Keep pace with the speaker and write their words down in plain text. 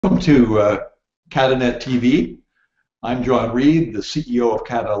Welcome to CATANet TV. I'm John Reid, the CEO of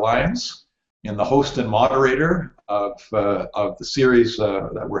CATAAlliance, and the host and moderator of the series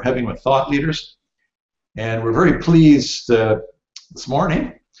that we're having with thought leaders. And we're very pleased this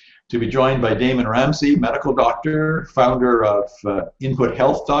morning to be joined by Damon Ramsey, medical doctor, founder of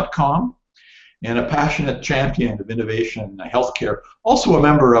inputhealth.com, and a passionate champion of innovation in healthcare, also a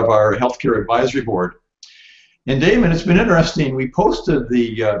member of our healthcare advisory board. And Damon, it's been interesting. We posted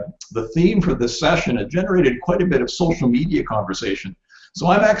the theme for this session. It generated quite a bit of social media conversation. So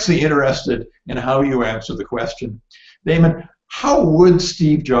I'm actually interested in how you answer the question. Damon, how would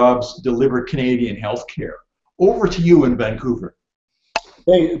Steve Jobs deliver Canadian healthcare? Over to you in Vancouver.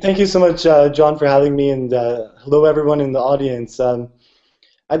 Thank you so much, John, for having me, and hello everyone in the audience.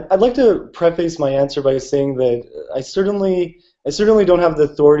 I'd like to preface my answer by saying that I certainly don't have the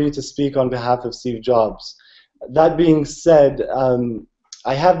authority to speak on behalf of Steve Jobs. That being said,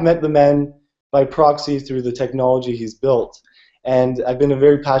 I have met the man by proxy through the technology he's built, and I've been a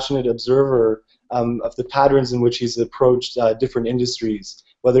very passionate observer of the patterns in which he's approached different industries,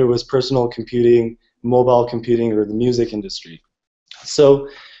 whether it was personal computing, mobile computing, or the music industry. So,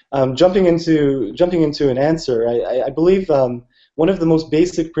 jumping into an answer, I believe one of the most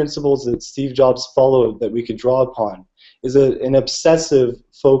basic principles that Steve Jobs followed that we could draw upon is an obsessive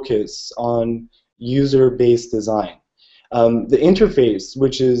focus on user-based design. The interface,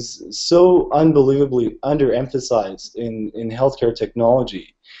 which is so unbelievably underemphasized in healthcare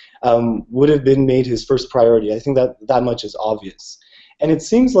technology, would have been made his first priority. I think that much is obvious. And it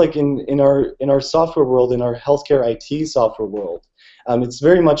seems like in our software world, in our healthcare IT software world, it's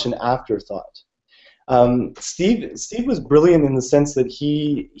very much an afterthought. Steve was brilliant in the sense that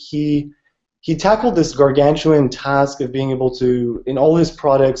he tackled this gargantuan task of being able to, in all his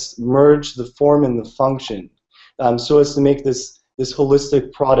products, merge the form and the function, so as to make this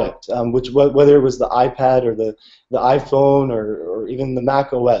holistic product, which whether it was the iPad or the iPhone or even the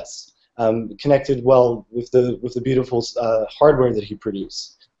Mac OS, connected well with the beautiful hardware that he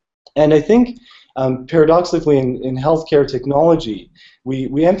produced. And I think paradoxically in healthcare technology,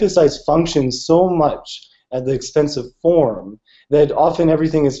 we emphasize function so much at the expense of form that often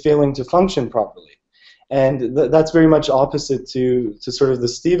everything is failing to function properly. And that's very much opposite to sort of the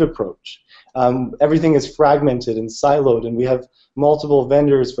Steve approach. Everything is fragmented and siloed, and we have multiple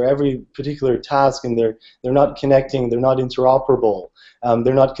vendors for every particular task, and they're not connecting, they're not interoperable,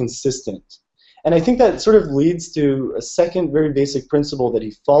 they're not consistent. And I think that sort of leads to a second very basic principle that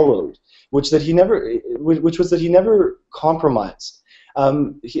he followed, which was that he never compromised.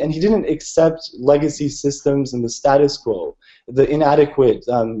 And he didn't accept legacy systems and the status quo, the inadequate,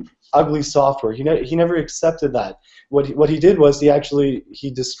 ugly software. He never accepted that. What he did was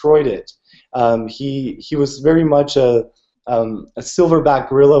he destroyed it. He was very much a silverback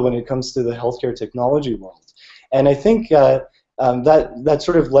gorilla when it comes to the healthcare technology world. And I think that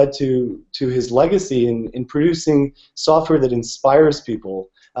sort of led to his legacy in producing software that inspires people,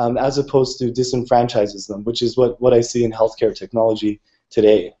 as opposed to disenfranchises them, which is what I see in healthcare technology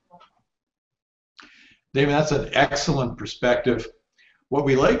today. David, that's an excellent perspective. What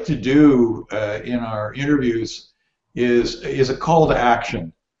we like to do in our interviews is a call to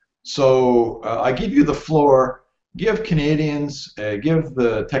action. So I give you the floor. Give Canadians, give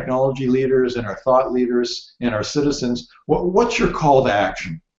the technology leaders and our thought leaders and our citizens, what's your call to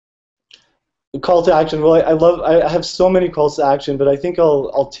action? The call to action. Well, I have so many calls to action, but I think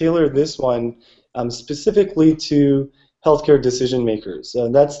I'll tailor this one specifically to healthcare decision makers.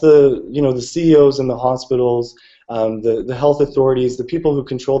 That's the CEOs in the hospitals, the health authorities, the people who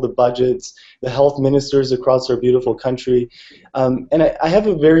control the budgets, the health ministers across our beautiful country. And I have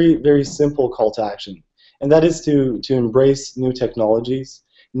a very, very simple call to action, and that is to embrace new technologies,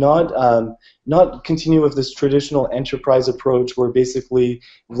 not continue with this traditional enterprise approach where basically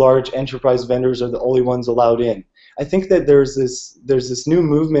large enterprise vendors are the only ones allowed in. I think that there's this new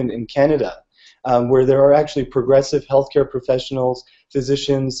movement in Canada where there are actually progressive healthcare professionals,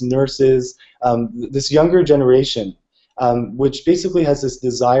 physicians, nurses, this younger generation, which basically has this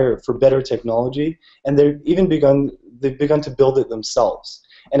desire for better technology, and they've begun to build it themselves.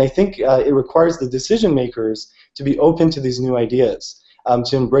 And I think it requires the decision makers to be open to these new ideas,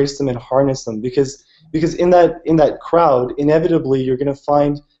 to embrace them and harness them, because in that crowd, inevitably you're going to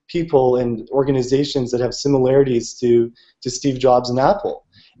find people and organizations that have similarities to Steve Jobs and Apple,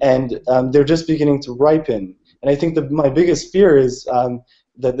 and they're just beginning to ripen. And I think my biggest fear is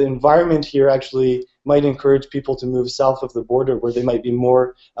that the environment here actually might encourage people to move south of the border, where they might be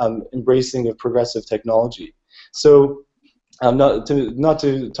more embracing of progressive technology. So not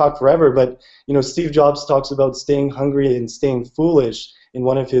to talk forever, but Steve Jobs talks about staying hungry and staying foolish in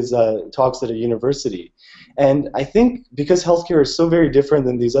one of his talks at a university. And I think because healthcare is so very different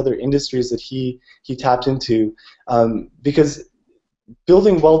than these other industries that he tapped into, because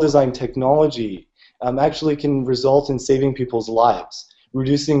building well-designed technology actually can result in saving people's lives,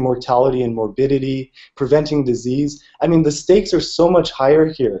 reducing mortality and morbidity, preventing disease. I mean, the stakes are so much higher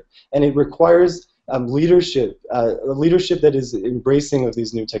here, and it requires leadership that is embracing of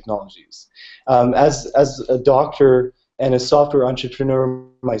these new technologies. As a doctor and a software entrepreneur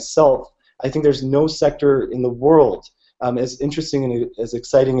myself, I think there's no sector in the world as interesting and as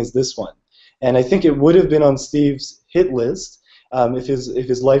exciting as this one. And I think it would have been on Steve's hit list if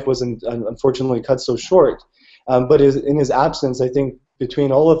his life wasn't unfortunately cut so short. But in his absence, I think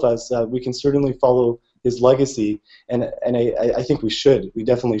between all of us, we can certainly follow his legacy, and I think we should. We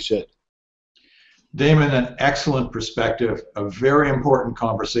definitely should. Damon, an excellent perspective, a very important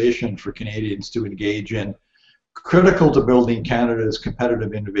conversation for Canadians to engage in, critical to building Canada's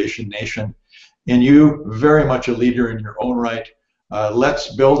competitive innovation nation, and you, very much a leader in your own right.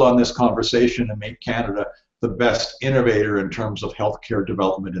 Let's build on this conversation and make Canada the best innovator in terms of healthcare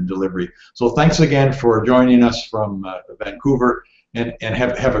development and delivery. So thanks again for joining us from Vancouver, and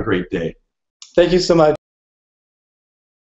have a great day. Thank you so much.